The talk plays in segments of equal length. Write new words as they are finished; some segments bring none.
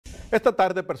Esta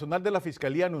tarde, personal de la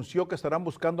Fiscalía anunció que estarán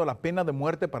buscando la pena de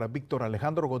muerte para Víctor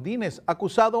Alejandro Godínez,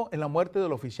 acusado en la muerte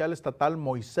del oficial estatal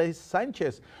Moisés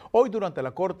Sánchez. Hoy, durante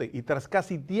la corte y tras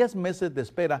casi 10 meses de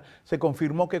espera, se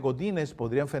confirmó que Godínez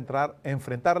podría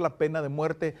enfrentar la pena de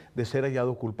muerte de ser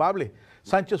hallado culpable.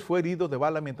 Sánchez fue herido de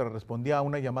bala mientras respondía a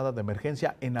una llamada de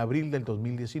emergencia en abril del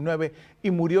 2019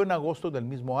 y murió en agosto del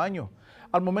mismo año.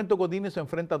 Al momento, Godínez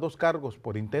enfrenta 2 cargos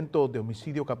por intento de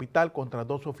homicidio capital contra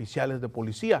 2 oficiales de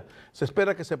policía. Se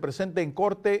espera que se presente en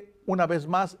corte una vez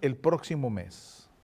más el próximo mes.